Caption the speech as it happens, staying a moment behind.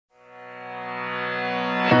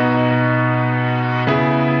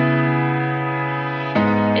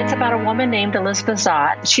woman named Elizabeth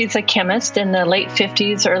Zott. She's a chemist in the late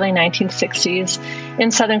 50s, early 1960s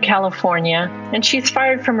in Southern California. And she's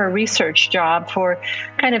fired from her research job for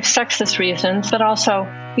kind of sexist reasons, but also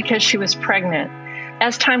because she was pregnant.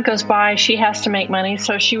 As time goes by, she has to make money,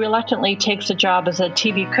 so she reluctantly takes a job as a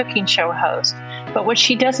TV cooking show host. But what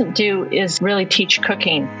she doesn't do is really teach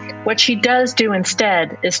cooking. What she does do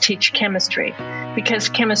instead is teach chemistry, because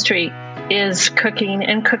chemistry is cooking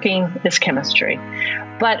and cooking is chemistry.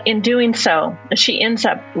 But in doing so, she ends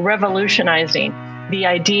up revolutionizing the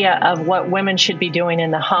idea of what women should be doing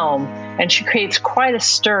in the home, and she creates quite a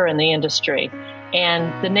stir in the industry.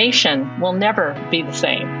 And the nation will never be the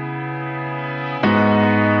same.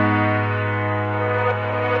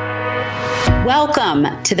 Welcome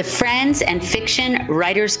to the Friends and Fiction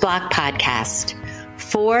Writer's Block podcast.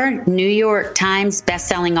 4 New York Times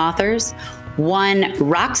bestselling authors, 1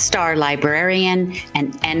 rock star librarian,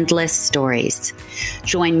 and endless stories.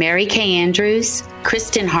 Join Mary Kay Andrews,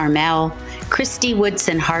 Kristen Harmel, Christy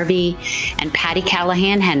Woodson Harvey, and Patty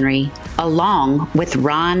Callahan Henry, along with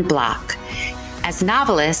Ron Block. As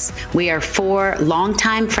novelists, we are 4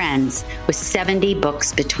 longtime friends with 70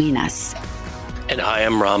 books between us. And I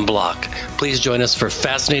am Ron Block. Please join us for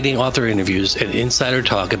fascinating author interviews and insider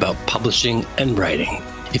talk about publishing and writing.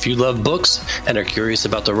 If you love books and are curious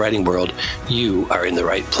about the writing world, you are in the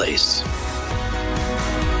right place.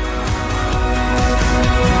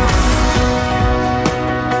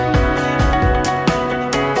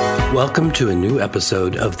 Welcome to a new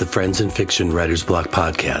episode of the Friends and Fiction Writer's Block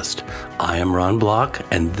podcast. I am Ron Block,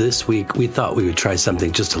 and this week we thought we would try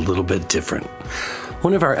something just a little bit different.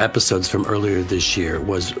 One of our episodes from earlier this year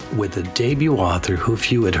was with a debut author who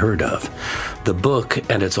few had heard of. The book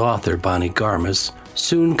and its author, Bonnie Garmus,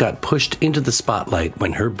 soon got pushed into the spotlight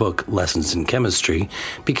when her book, Lessons in Chemistry,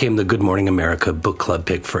 became the Good Morning America book club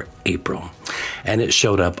pick for April. And it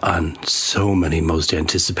showed up on so many most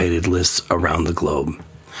anticipated lists around the globe.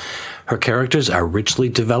 Her characters are richly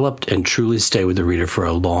developed and truly stay with the reader for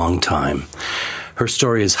a long time. Her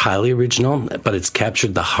story is highly original, but it's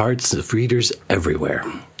captured the hearts of readers everywhere.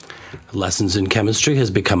 Lessons in Chemistry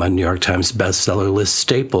has become a New York Times bestseller list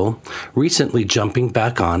staple, recently jumping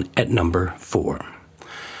back on at number 4.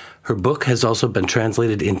 Her book has also been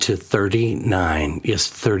translated into 39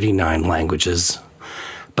 languages,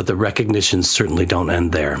 but the recognitions certainly don't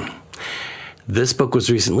end there. This book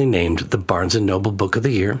was recently named the Barnes & Noble Book of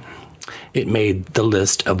the Year. It made the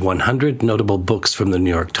list of 100 notable books from the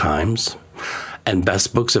New York Times and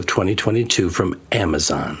Best Books of 2022 from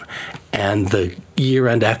Amazon. And the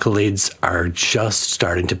year-end accolades are just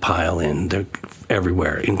starting to pile in. They're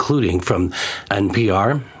everywhere, including from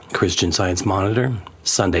NPR, Christian Science Monitor,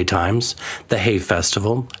 Sunday Times, the Hay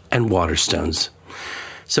Festival, and Waterstones.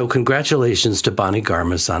 So congratulations to Bonnie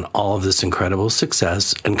Garmus on all of this incredible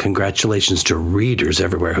success, and congratulations to readers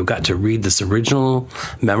everywhere who got to read this original,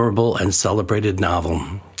 memorable, and celebrated novel.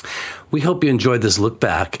 We hope you enjoyed this look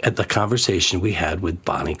back at the conversation we had with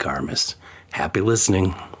Bonnie Garmus. Happy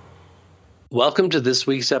listening. Welcome to this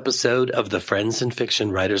week's episode of the Friends and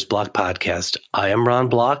Fiction Writer's Block podcast. I am Ron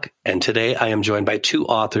Block, and today I am joined by 2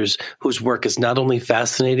 authors whose work is not only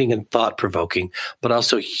fascinating and thought-provoking, but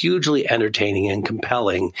also hugely entertaining and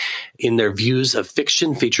compelling in their views of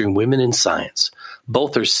fiction featuring women in science.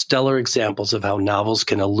 Both are stellar examples of how novels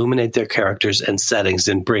can illuminate their characters and settings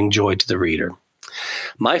and bring joy to the reader.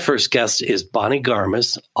 My first guest is Bonnie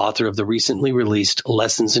Garmus, author of the recently released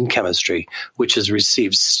Lessons in Chemistry, which has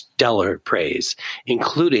received stellar praise,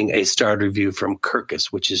 including a starred review from Kirkus,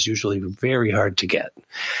 which is usually very hard to get.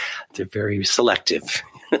 They're very selective.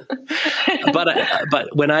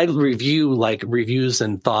 But when I review like reviews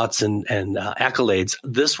and thoughts and accolades,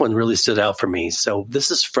 this one really stood out for me. So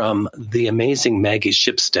this is from the amazing Maggie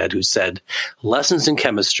Shipstead, who said, "Lessons in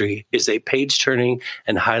Chemistry is a page-turning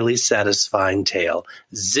and highly satisfying tale.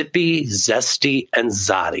 Zippy, zesty, and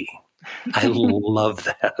zotty." I love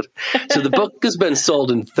that. So the book has been sold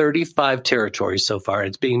in 35 territories so far.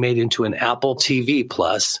 It's being made into an Apple TV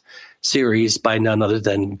Plus series by none other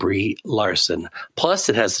than Brie Larson. Plus,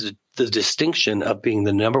 it has the distinction of being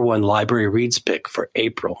the #1 library reads pick for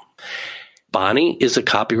April. Bonnie is a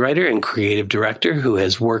copywriter and creative director who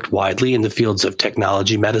has worked widely in the fields of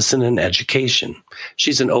technology, medicine, and education.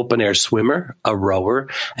 She's an open-air swimmer, a rower,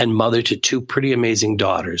 and mother to 2 pretty amazing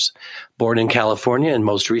daughters. Born in California and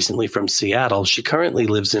most recently from Seattle, she currently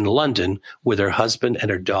lives in London with her husband and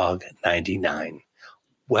her dog, 99.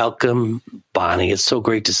 Welcome, Bonnie. It's so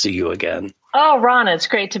great to see you again. Oh, Ron, it's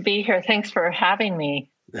great to be here. Thanks for having me.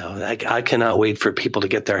 No, I cannot wait for people to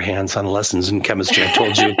get their hands on Lessons in Chemistry. I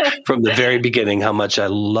told you from the very beginning how much I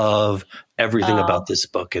love everything about this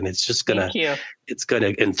book, and it's just gonna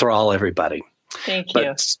enthrall everybody. Thank you.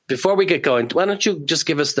 But before we get going, why don't you just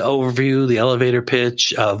give us the overview, the elevator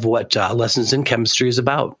pitch of what Lessons in Chemistry is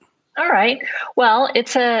about? All right. Well,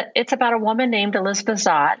 it's about a woman named Elizabeth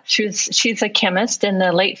Zott. She's a chemist in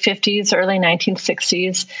the late 50s, early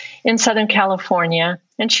 1960s in Southern California.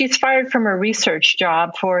 And she's fired from her research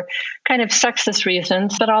job for kind of sexist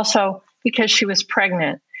reasons, but also because she was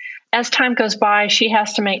pregnant. As time goes by, she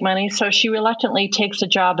has to make money, so she reluctantly takes a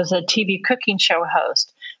job as a TV cooking show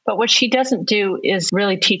host. But what she doesn't do is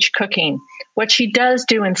really teach cooking. What she does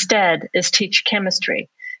do instead is teach chemistry,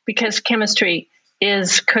 because chemistry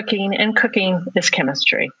is cooking and cooking is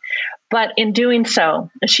chemistry. But in doing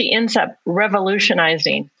so, she ends up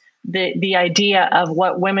revolutionizing the idea of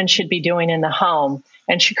what women should be doing in the home.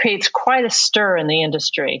 And she creates quite a stir in the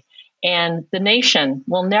industry. And the nation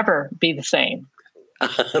will never be the same.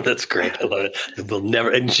 That's great. I love it. It will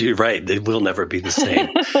never, and you're right, it will never be the same.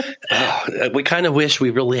 We kind of wish we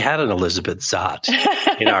really had an Elizabeth Zott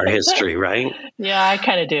in our history, right? Yeah, I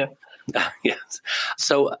kind of do. Yes.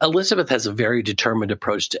 So Elizabeth has a very determined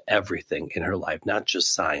approach to everything in her life, not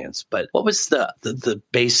just science. But what was the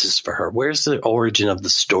basis for her? Where's the origin of the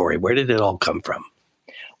story? Where did it all come from?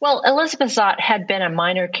 Well, Elizabeth Zott had been a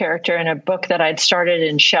minor character in a book that I'd started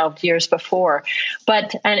and shelved years before,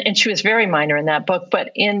 and she was very minor in that book.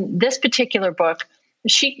 But in this particular book,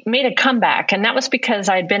 she made a comeback, and that was because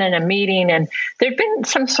I'd been in a meeting, and there'd been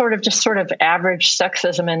some sort of average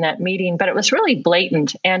sexism in that meeting, but it was really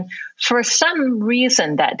blatant. And for some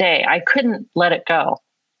reason that day, I couldn't let it go.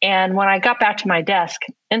 And when I got back to my desk,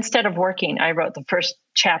 instead of working, I wrote the first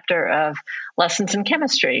chapter of Lessons in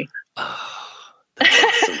Chemistry. That's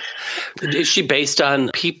awesome. Is she based on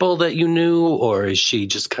people that you knew, or is she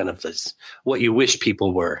just kind of what you wish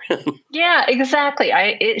people were? Yeah, exactly.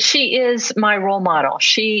 She is my role model.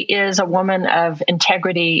 She is a woman of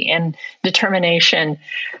integrity and determination.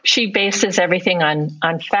 She bases everything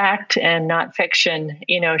on fact and not fiction.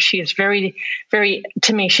 You know, she's very, very,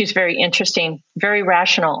 to me, she's very interesting, very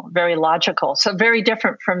rational, very logical. So very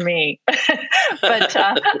different from me. But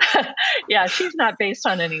yeah, she's not based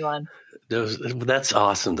on anyone. That's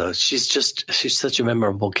awesome, though. She's such a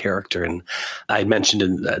memorable character. And I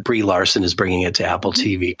mentioned Brie Larson is bringing it to Apple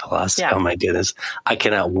TV Plus. Yeah. Oh, my goodness. I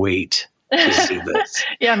cannot wait to see this.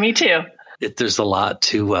 Yeah, me too. There's a lot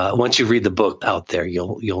to, once you read the book out there,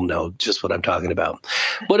 you'll know just what I'm talking about.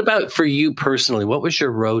 What about for you personally? What was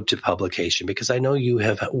your road to publication? Because I know you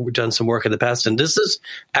have done some work in the past, and this is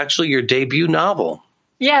actually your debut novel.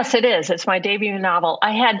 Yes, it is. It's my debut novel.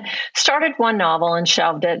 I had started one novel and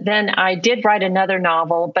shelved it. Then I did write another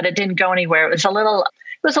novel, but it didn't go anywhere. It was a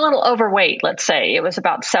little overweight, let's say. It was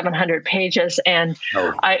about 700 pages, and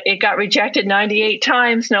it got rejected 98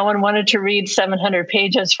 times. No one wanted to read 700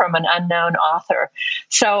 pages from an unknown author.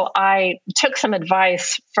 So I took some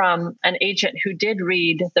advice from an agent who did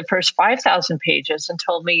read the first 5,000 pages and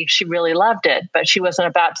told me she really loved it, but she wasn't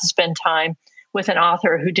about to spend time with an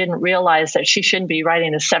author who didn't realize that she shouldn't be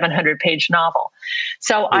writing a 700-page novel.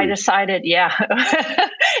 So I decided,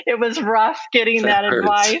 it was rough getting that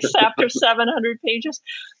advice after 700 pages.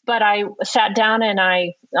 But I sat down and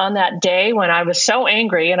on that day when I was so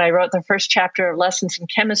angry, and I wrote the first chapter of Lessons in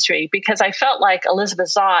Chemistry, because I felt like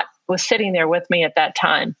Elizabeth Zott was sitting there with me at that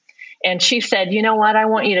time. And she said, you know what, I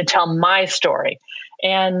want you to tell my story.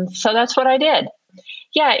 And so that's what I did.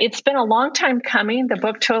 Yeah, it's been a long time coming. The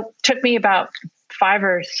book took me about 5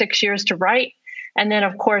 or 6 years to write. And then,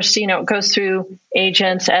 of course, it goes through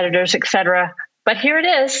agents, editors, et cetera. But here it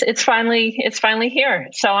is. It's finally here.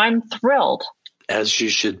 So I'm thrilled. As you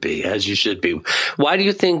should be. Why do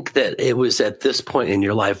you think that it was at this point in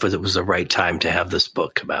your life that it was the right time to have this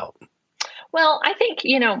book come out? Well, I think,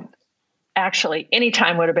 actually, any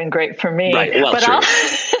time would have been great for me. Right. Well,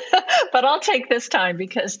 but I'll take this time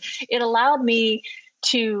because it allowed me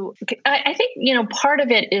to, I think, part of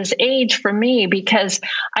it is age for me, because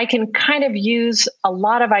I can kind of use a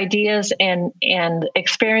lot of ideas and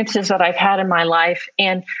experiences that I've had in my life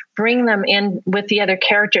and bring them in with the other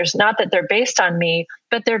characters. Not that they're based on me,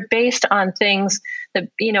 but they're based on things that,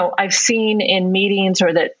 I've seen in meetings,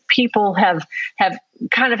 or that people have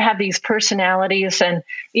kind of have these personalities. And,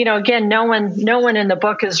 again, no one in the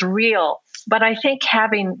book is real. But I think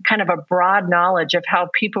having kind of a broad knowledge of how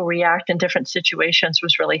people react in different situations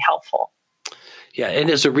was really helpful. Yeah, and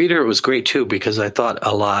as a reader, it was great too because I thought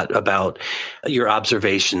a lot about your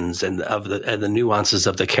observations and the nuances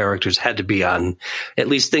of the characters had to be on at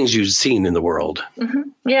least things you've seen in the world. Mm-hmm.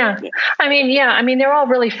 Yeah. I mean, they're all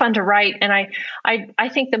really fun to write, and I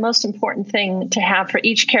think the most important thing to have for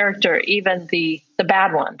each character, even the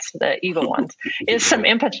bad ones, the evil ones, is some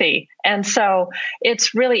empathy. And so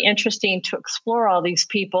it's really interesting to explore all these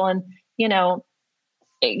people, and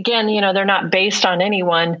again, they're not based on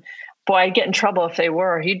anyone. Boy, I'd get in trouble if they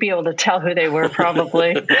were. You'd be able to tell who they were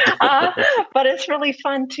probably. But it's really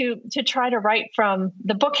fun to try to write from,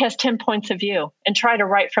 the book has 10 points of view, and try to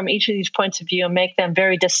write from each of these points of view and make them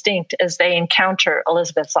very distinct as they encounter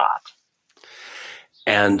Elizabeth Zott.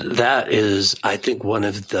 And that is, I think, one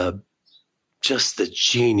of the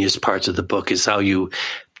genius parts of the book is how you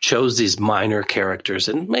chose these minor characters,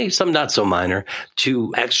 and maybe some not so minor,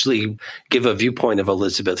 to actually give a viewpoint of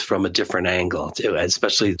Elizabeth from a different angle,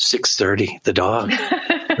 especially 630, the dog.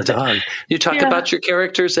 The dog. You talk about your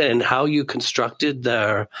characters and how you constructed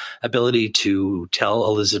their ability to tell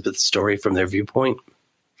Elizabeth's story from their viewpoint.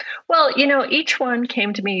 Well, each one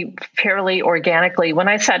came to me fairly organically. When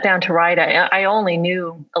I sat down to write, I only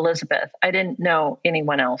knew Elizabeth. I didn't know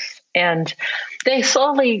anyone else. And they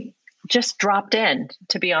slowly just dropped in,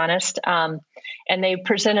 to be honest. And they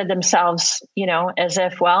presented themselves, as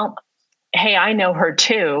if, well, hey, I know her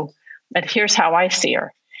too, but here's how I see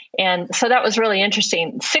her. And so that was really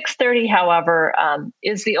interesting. 630, however,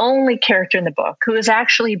 is the only character in the book who is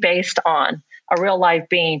actually based on a real life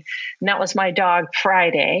being. And that was my dog,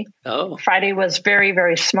 Friday. Oh. Friday was very,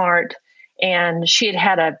 very smart. And she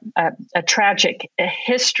had a tragic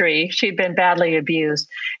history. She'd been badly abused.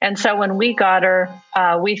 And so when we got her,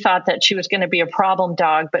 we thought that she was going to be a problem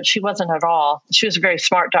dog, but she wasn't at all. She was a very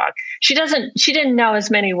smart dog. She didn't know as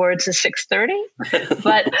many words as 630,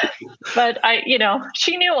 but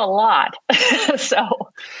she knew a lot. So.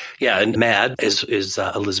 Yeah. And Mad is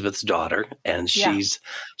Elizabeth's daughter, and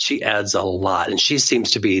she adds a lot, and she seems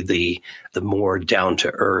to be the more down to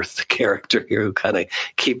earth character here who kind of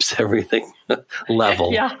keeps everything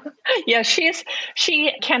level. Yeah.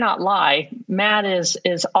 She cannot lie. Mad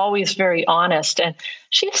is always very honest, and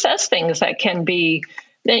she says things that can be,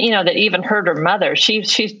 that even hurt her mother. She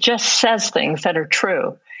just says things that are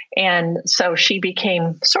true. And so she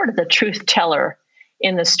became sort of the truth teller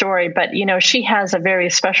in the story. But, she has a very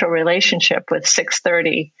special relationship with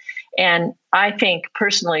 630. And I think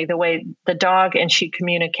personally, the way the dog and she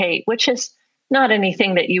communicate, which is not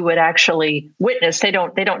anything that you would actually witness. They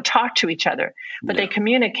don't talk to each other, but they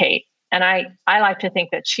communicate. And I like to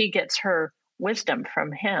think that she gets her wisdom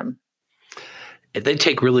from him. They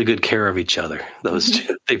take really good care of each other. Those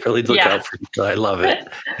two, they really look out for each other. I love it.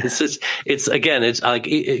 It's like,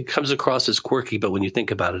 it comes across as quirky, but when you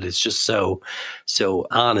think about it, it's just so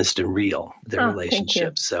honest and real, their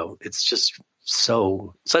relationship. So it's just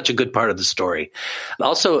such a good part of the story.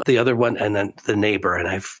 Also, the other one, and then the neighbor,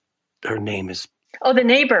 and her name is... Oh, the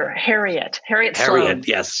neighbor, Harriet Sloan.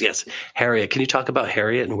 Yes. Harriet. Can you talk about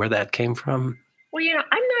Harriet and where that came from? Well,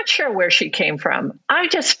 I'm not sure where she came from. I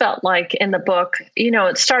just felt like in the book,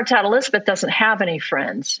 it starts out, Elizabeth doesn't have any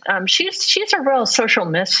friends. She's a real social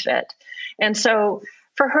misfit. And so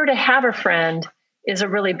for her to have a friend is a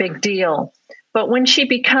really big deal. But when she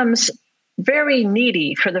becomes very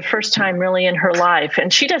needy for the first time really in her life,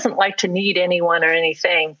 and she doesn't like to need anyone or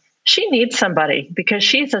anything, she needs somebody because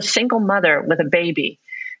she's a single mother with a baby.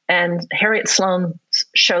 And Harriet Sloan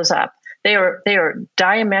shows up. They are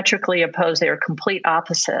diametrically opposed. They are complete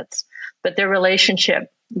opposites, but their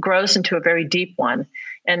relationship grows into a very deep one,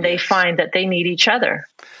 and they find that they need each other.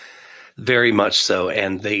 Very much so.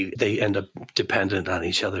 And they end up dependent on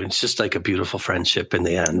each other. It's just like a beautiful friendship in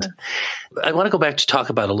the end. I want to go back to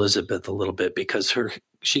talk about Elizabeth a little bit because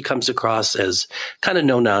she comes across as kind of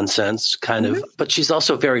no nonsense, but she's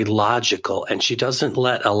also very logical, and she doesn't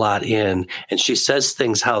let a lot in, and she says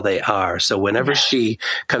things how they are. So whenever she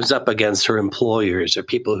comes up against her employers or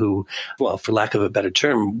people who, well, for lack of a better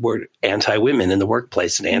term, were anti-women in the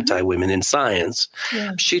workplace and anti-women in science,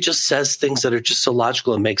 she just says things that are just so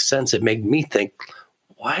logical and make sense. It made me think,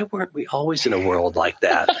 why weren't we always in a world like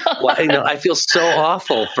that? I feel so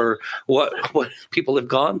awful for what people have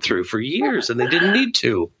gone through for years, and they didn't need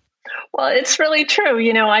to. Well, it's really true.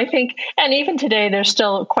 I think, and even today, there's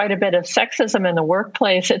still quite a bit of sexism in the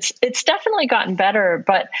workplace. It's definitely gotten better,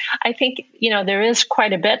 but I think, there is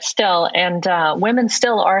quite a bit still, and women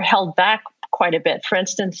still are held back quite a bit. For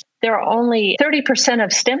instance, there are only 30%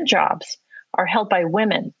 of STEM jobs are held by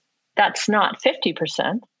women. That's not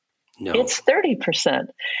 50%. No. It's 30%.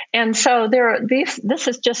 And so this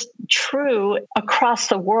is just true across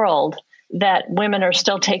the world. that women are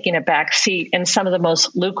still taking a back seat in some of the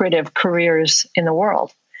most lucrative careers in the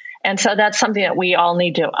world. And so that's something that we all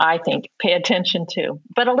need to, I think, pay attention to.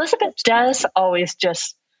 But Elizabeth does always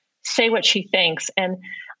just say what she thinks. And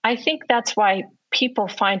I think that's why people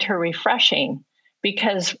find her refreshing,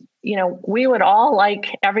 because, we would all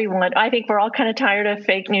like everyone. I think we're all kind of tired of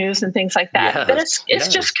fake news and things like that. But it's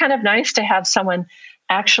just kind of nice to have someone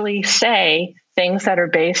actually say things that are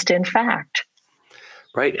based in fact.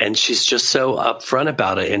 Right. And she's just so upfront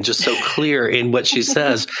about it and just so clear in what she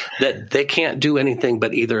says that they can't do anything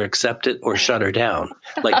but either accept it or shut her down.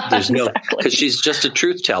 Like there's because she's just a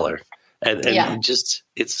truth teller. And just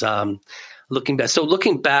it's looking back. So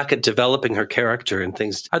looking back at developing her character and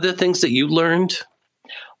things, are there things that you learned?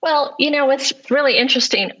 Well, it's really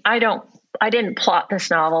interesting. I didn't plot this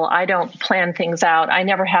novel. I don't plan things out. I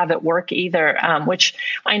never have at work either, which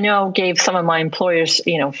I know gave some of my employers,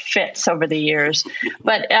 fits over the years.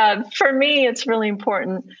 But for me, it's really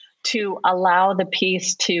important to allow the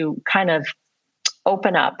piece to kind of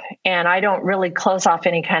open up. And I don't really close off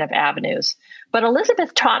any kind of avenues. But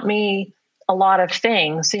Elizabeth taught me a lot of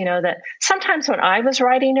things, that sometimes when I was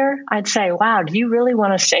writing her, I'd say, wow, do you really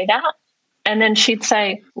want to say that? And then she'd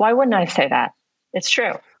say, why wouldn't I say that? It's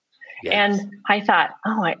true. Yes. And I thought,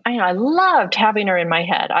 I loved having her in my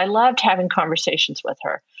head. I loved having conversations with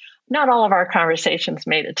her. Not all of our conversations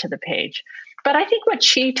made it to the page. But I think what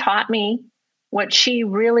she taught me, what she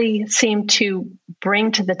really seemed to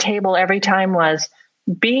bring to the table every time was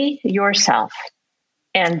be yourself.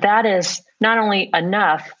 And that is not only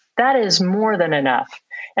enough, that is more than enough,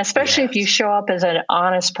 especially if you show up as an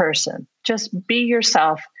honest person. Just be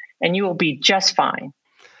yourself and you will be just fine.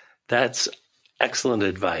 That's excellent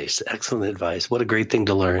advice. Excellent advice. What a great thing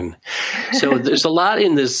to learn. So there's a lot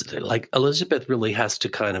in this, like Elizabeth really has to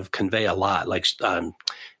kind of convey a lot. Like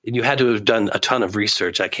you had to have done a ton of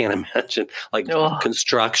research. I can't imagine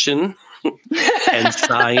construction and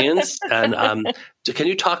science. And can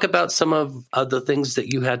you talk about some of the things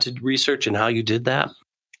that you had to research and how you did that?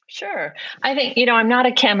 Sure. I think, I'm not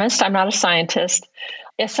a chemist. I'm not a scientist.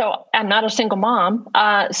 So I'm not a single mom.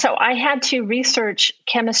 So I had to research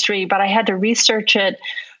chemistry, but I had to research it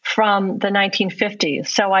from the 1950s.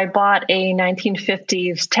 So I bought a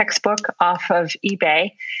 1950s textbook off of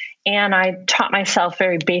eBay, and I taught myself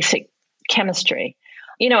very basic chemistry.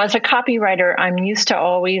 As a copywriter, I'm used to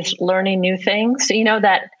always learning new things.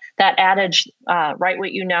 That adage, write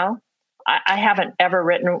what you know. I haven't ever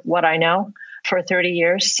written what I know for 30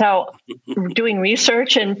 years. So doing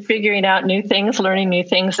research and figuring out new things, learning new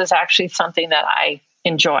things is actually something that I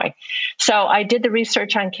enjoy. So I did the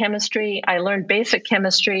research on chemistry. I learned basic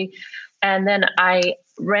chemistry. And then I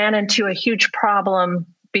ran into a huge problem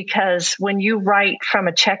because when you write from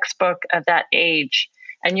a textbook of that age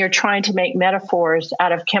and you're trying to make metaphors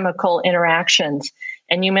out of chemical interactions,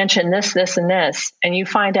 and you mention this, this, and this, and you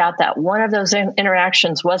find out that one of those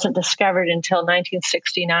interactions wasn't discovered until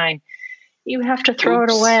 1969, you have to throw it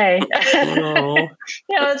away.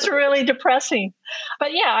 It's really depressing. But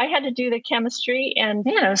I had to do the chemistry, and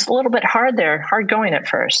it's a little bit hard going at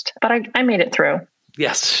first, but I made it through.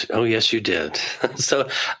 Yes. Oh, yes, you did. So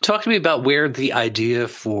talk to me about where the idea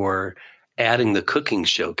for adding the cooking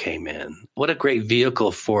show came in. What a great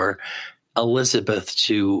vehicle for Elizabeth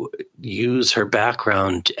to use her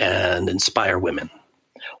background and inspire women.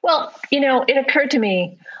 Well, it occurred to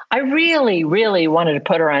me, I really, really wanted to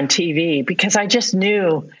put her on TV because I just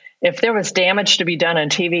knew if there was damage to be done on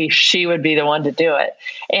TV, she would be the one to do it.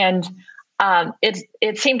 And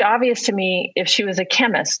it seemed obvious to me if she was a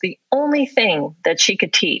chemist, the only thing that she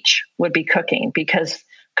could teach would be cooking, because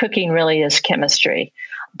cooking really is chemistry.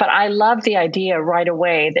 But I loved the idea right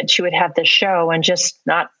away that she would have this show and just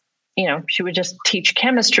not, she would just teach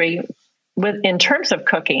chemistry in terms of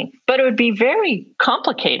cooking, but it would be very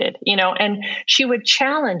complicated, and she would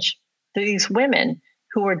challenge these women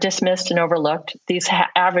who were dismissed and overlooked, these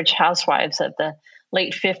average housewives of the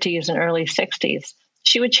late 50s and early 60s.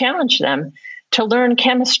 She would challenge them to learn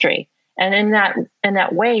chemistry. And in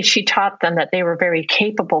that way, she taught them that they were very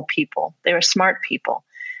capable people. They were smart people.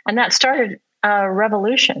 And that started a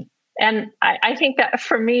revolution. And I think that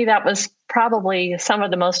for me, that was probably some of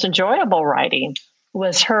the most enjoyable writing,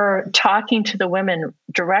 was her talking to the women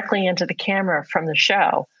directly into the camera from the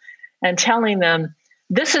show and telling them,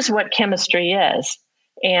 this is what chemistry is.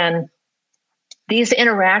 And these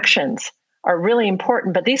interactions are really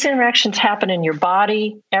important, but these interactions happen in your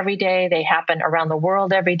body every day. They happen around the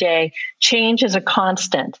world every day. Change is a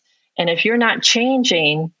constant. And if you're not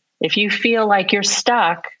changing, if you feel like you're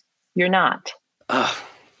stuck, you're not.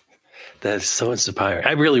 That's so inspiring.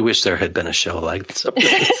 I really wish there had been a show like this.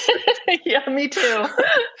 Yeah, me too.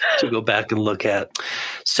 To go back and look at.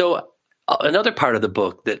 So another part of the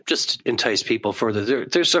book that just enticed people further,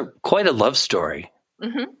 there's quite a love story.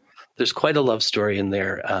 Mm-hmm. There's quite a love story in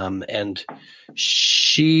there. But it's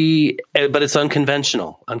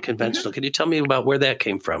unconventional. Mm-hmm. Can you tell me about where that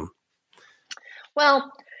came from?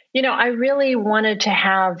 Well, I really wanted to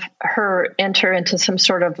have her enter into some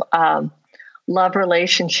sort of love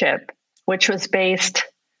relationship, which was based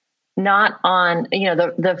not on,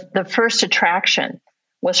 the first attraction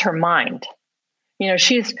was her mind.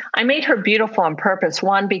 I made her beautiful on purpose.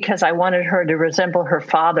 One, because I wanted her to resemble her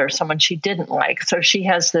father, someone she didn't like. So she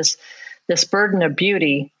has this burden of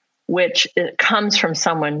beauty, which comes from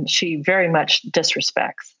someone she very much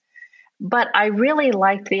disrespects. But I really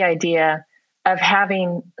liked the idea of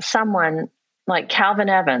having someone like Calvin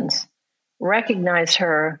Evans recognize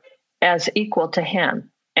her as equal to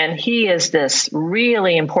him. And he is this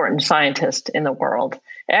really important scientist in the world.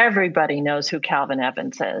 Everybody knows who Calvin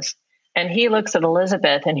Evans is. And he looks at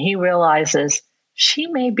Elizabeth and he realizes she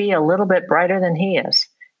may be a little bit brighter than he is.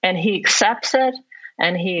 And he accepts it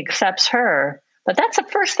and he accepts her. But that's the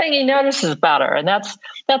first thing he notices about her. And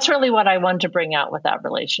that's really what I wanted to bring out with that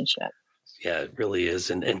relationship. Yeah, it really is.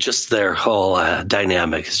 And just their whole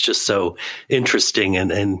dynamic is just so interesting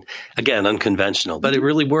and again, unconventional. But it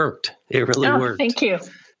really worked. It really worked. Thank you.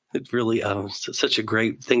 It's really such a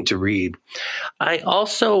great thing to read. I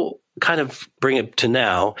also kind of bring it to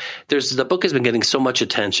now. The book has been getting so much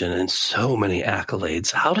attention and so many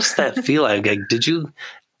accolades. How does that feel? Like, did you,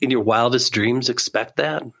 in your wildest dreams, expect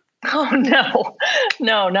that? Oh,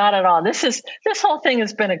 no, not at all. This whole thing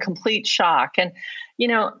has been a complete shock. And,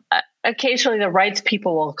 occasionally the rights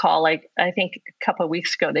people will call, like, I think a couple of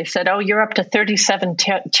weeks ago, they said, oh, you're up to 37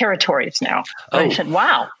 territories now. I said,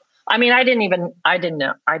 wow. I mean, I didn't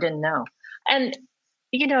know. And,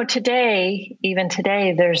 even today,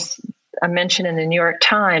 there's a mention in the New York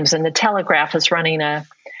Times and the Telegraph is running a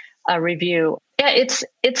review. Yeah,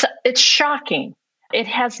 it's shocking. It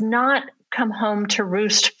has not come home to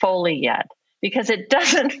roost fully yet because it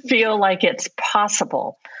doesn't feel like it's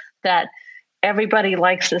possible that everybody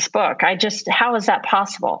likes this book. How is that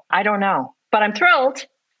possible? I don't know, but I'm thrilled.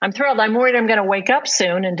 I'm worried I'm going to wake up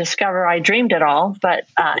soon and discover I dreamed it all. But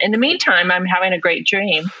in the meantime, I'm having a great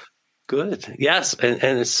dream. Good. Yes.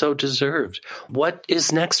 And it's so deserved. What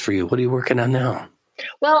is next for you? What are you working on now?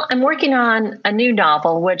 Well, I'm working on a new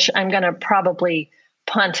novel, which I'm going to probably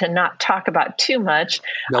punt and not talk about too much.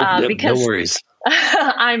 Because no worries.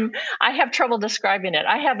 I have trouble describing it.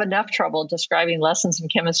 I have enough trouble describing lessons in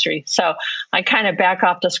chemistry. So I kind of back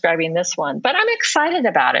off describing this one, but I'm excited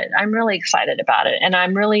about it. I'm really excited about it. And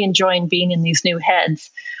I'm really enjoying being in these new heads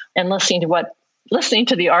and listening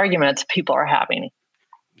to the arguments people are having.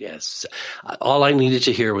 Yes. All I needed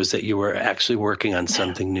to hear was that you were actually working on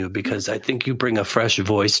something new because I think you bring a fresh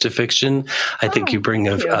voice to fiction. I think you bring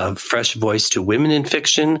a fresh voice to women in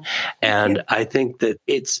fiction. And I think that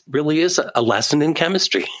it really is a lesson in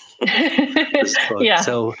chemistry. Yeah.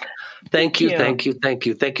 So thank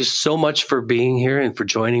you so much for being here and for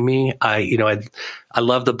joining me. I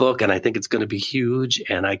love the book and I think it's going to be huge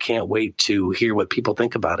and I can't wait to hear what people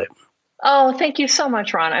think about it. Oh, thank you so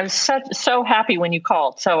much, Ron. I was so happy when you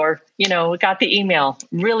called. Got the email.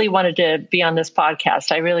 Really wanted to be on this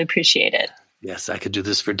podcast. I really appreciate it. Yes, I could do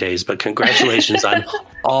this for days, but congratulations on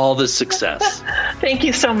all the success. Thank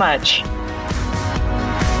you so much.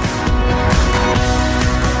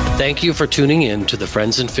 Thank you for tuning in to the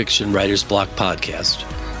Friends in Fiction Writer's Block podcast.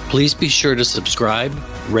 Please be sure to subscribe,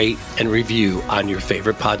 rate, and review on your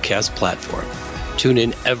favorite podcast platform. Tune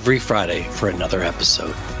in every Friday for another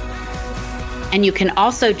episode. And you can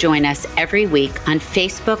also join us every week on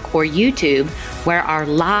Facebook or YouTube, where our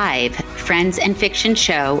live Friends and Fiction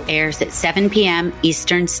show airs at 7 p.m.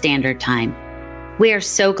 Eastern Standard Time. We are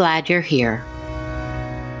so glad you're here.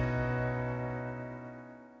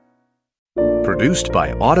 Produced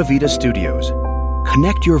by Audavita Studios.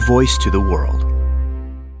 Connect your voice to the world.